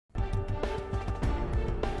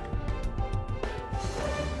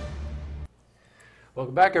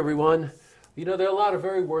Welcome back, everyone. You know, there are a lot of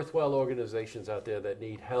very worthwhile organizations out there that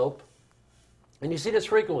need help. And you see this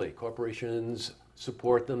frequently. Corporations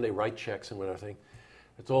support them, they write checks and everything.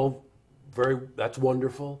 It's all that's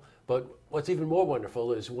wonderful. But what's even more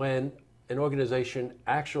wonderful is when an organization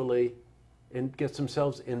actually gets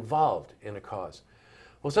themselves involved in a cause.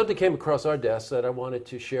 Well, something came across our desk that I wanted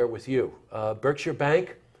to share with you. Berkshire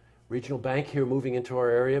Bank, regional bank here moving into our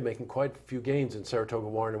area, making quite a few gains in Saratoga,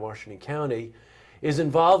 Warren, and Washington County, is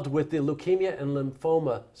involved with the Leukemia and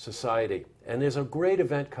Lymphoma Society. And there's a great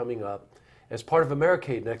event coming up as part of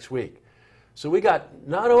Americade next week. So we got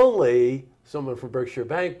not only someone from Berkshire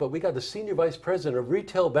Bank, but we got the Senior Vice President of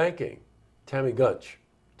Retail Banking, Tammy Gunch,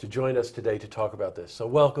 to join us today to talk about this. So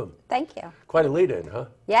welcome. Thank you. Quite a lead-in, huh?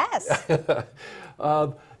 Yes.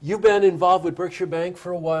 You've been involved with Berkshire Bank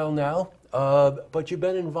for a while now, but you've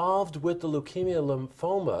been involved with the Leukemia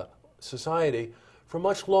Lymphoma Society for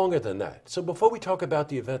much longer than that. So before we talk about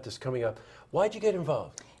the event that's coming up, why'd you get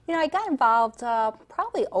involved? You know, I got involved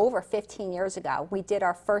probably over 15 years ago. We did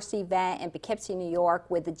our first event in Poughkeepsie, New York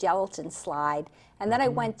with the gelatin slide. And then I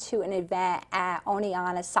went to an event at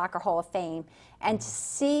Oneonta's Soccer Hall of Fame. And to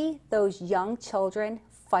see those young children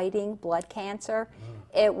fighting blood cancer,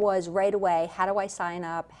 it was right away, how do I sign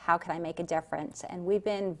up? How can I make a difference? And we've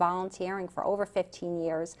been volunteering for over 15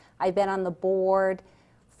 years. I've been on the board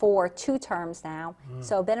for 2 terms now,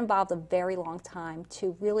 so I've been involved a very long time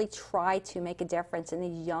to really try to make a difference in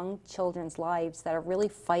these young children's lives that are really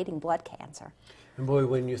fighting blood cancer. And boy,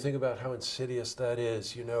 when you think about how insidious that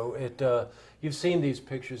is, you know, you've seen these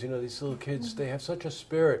pictures, you know, these little kids, they have such a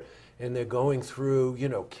spirit, and they're going through, you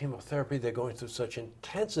know, chemotherapy, they're going through such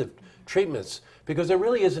intensive treatments, because there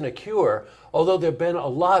really isn't a cure, although there have been a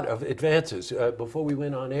lot of advances. Before we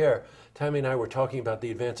went on air, Tammy and I were talking about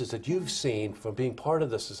the advances that you've seen from being part of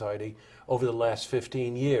the society over the last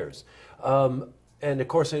 15 years. And of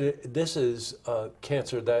course, this is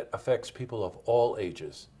cancer that affects people of all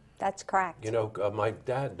ages. That's correct. You know, my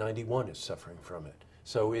dad, 91, is suffering from it.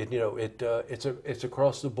 So it's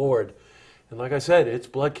across the board. And like I said, it's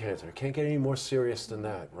blood cancer. It can't get any more serious than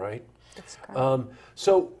that, right? That's correct.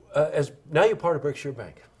 As now you're part of Berkshire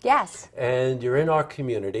Bank. Yes. And you're in our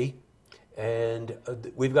community. And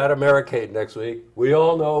we've got Americade next week. We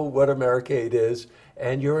all know what Americade is.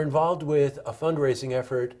 And you're involved with a fundraising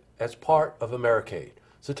effort as part of Americade.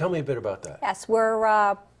 So tell me a bit about that. Yes,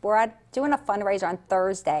 we're doing a fundraiser on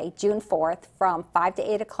Thursday, June 4th, from 5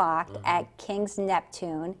 to 8 o'clock at King's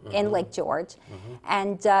Neptune in Lake George.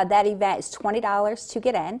 And that event is $20 to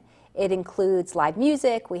get in. It includes live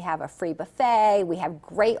music, we have a free buffet, we have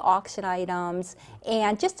great auction items,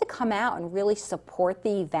 and just to come out and really support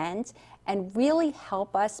the event and really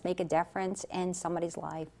help us make a difference in somebody's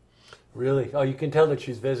life. Really? Oh, you can tell that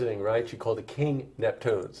she's visiting, right? She called it King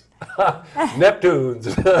Neptunes.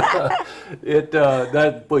 Neptunes.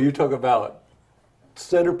 Well, you talk about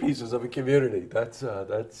centerpieces of a community. That's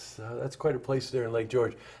quite a place there in Lake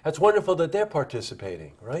George. That's wonderful that they're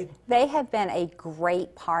participating, right? They have been a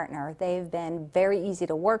great partner. They've been very easy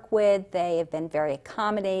to work with. They have been very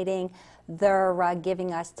accommodating. They're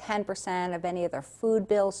giving us 10% of any of their food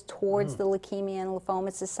bills towards the Leukemia and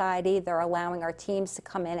Lymphoma Society. They're allowing our teams to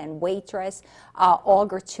come in and waitress. All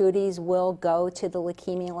gratuities will go to the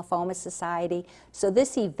Leukemia and Lymphoma Society. So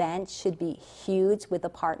this event should be huge with the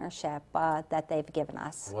partnership that they've given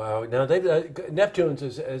us. Wow. Now,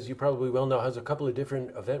 Neptune's, as you probably well know, has a couple of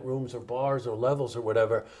different event rooms or bars or levels or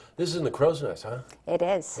whatever. This is in the Crow's Nest, huh? It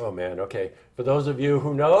is. Oh, man. Okay. For those of you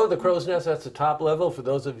who know, the Crow's Nest, that's the top level. For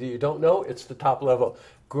those of you who don't know, it's the top level.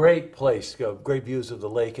 Great place, great views of the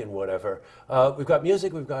lake and whatever. We've got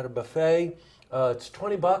music, we've got a buffet. It's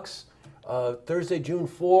 $20. Thursday, June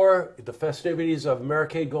 4, the festivities of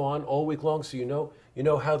Americade go on all week long, so you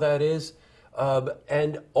know how that is.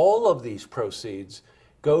 And all of these proceeds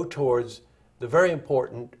go towards the very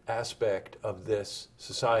important aspect of this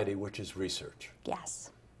society, which is research.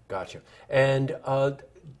 Yes. Gotcha. And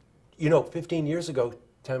 15 years ago,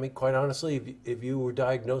 Tammy, quite honestly, if you were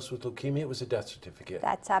diagnosed with leukemia, it was a death certificate.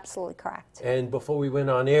 That's absolutely correct. And before we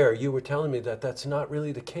went on air, you were telling me that that's not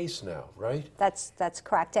really the case now, right? That's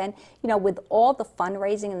correct. And, with all the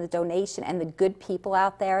fundraising and the donation and the good people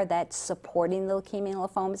out there that's supporting the Leukemia and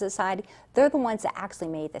Lymphoma Society, they're the ones that actually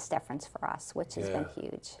made this difference for us, which has been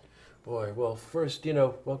huge. Boy, well, first,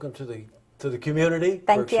 welcome to the community,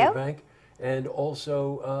 Thank you. Berkshire Bank. And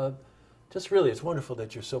also, just really, it's wonderful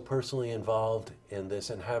that you're so personally involved in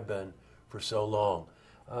this and have been for so long.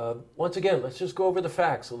 Once again, let's just go over the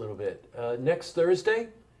facts a little bit. Next Thursday,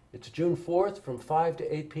 it's June 4th from 5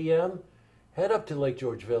 to 8 p.m. Head up to Lake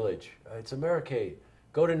George Village. It's Americade.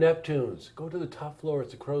 Go to Neptune's. Go to the top floor.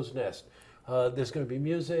 It's a Crow's Nest. There's going to be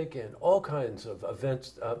music and all kinds of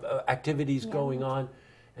events, activities going on.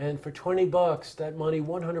 And for $20, that money,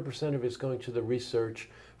 100% of it is going to the research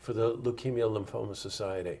for the Leukemia Lymphoma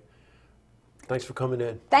Society. Thanks for coming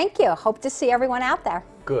in. Thank you. Hope to see everyone out there.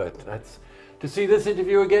 Good. To see this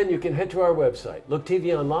interview again, you can head to our website,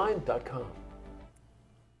 looktvonline.com.